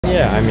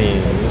Yeah, I mean,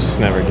 you just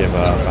never give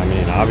up. I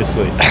mean,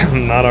 obviously,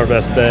 not our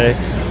best day,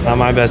 not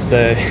my best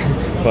day,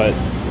 but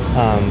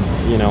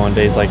you know, on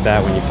days like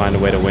that, when you find a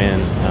way to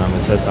win, it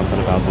says something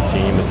about the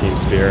team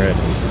spirit.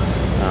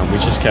 And, we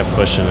just kept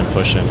pushing and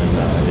pushing,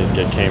 and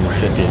it came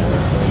right at the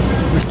end.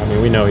 So, I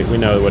mean, we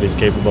know what he's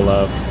capable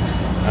of.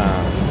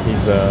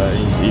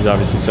 He's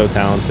obviously so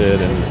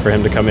talented, and for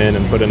him to come in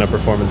and put in a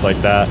performance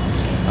like that,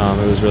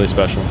 it was really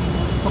special.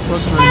 How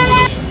frustrating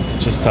was it?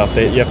 It's just tough.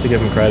 You have to give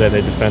them credit.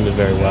 They defended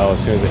very well.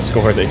 As soon as they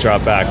scored, they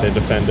dropped back. They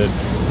defended,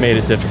 made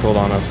it difficult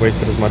on us,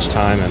 wasted as much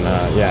time, and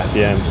yeah, at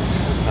the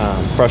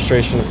end,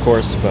 frustration, of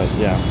course, but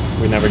yeah,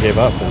 we never gave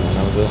up, and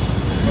that was it.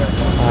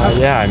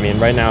 Yeah, I mean,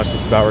 right now it's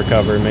just about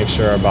recovery, make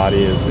sure our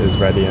body is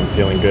ready and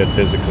feeling good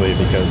physically,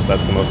 because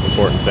that's the most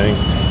important thing.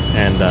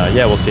 And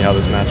yeah, we'll see how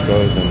this match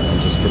goes,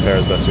 and just prepare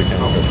as best we can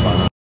for the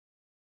final.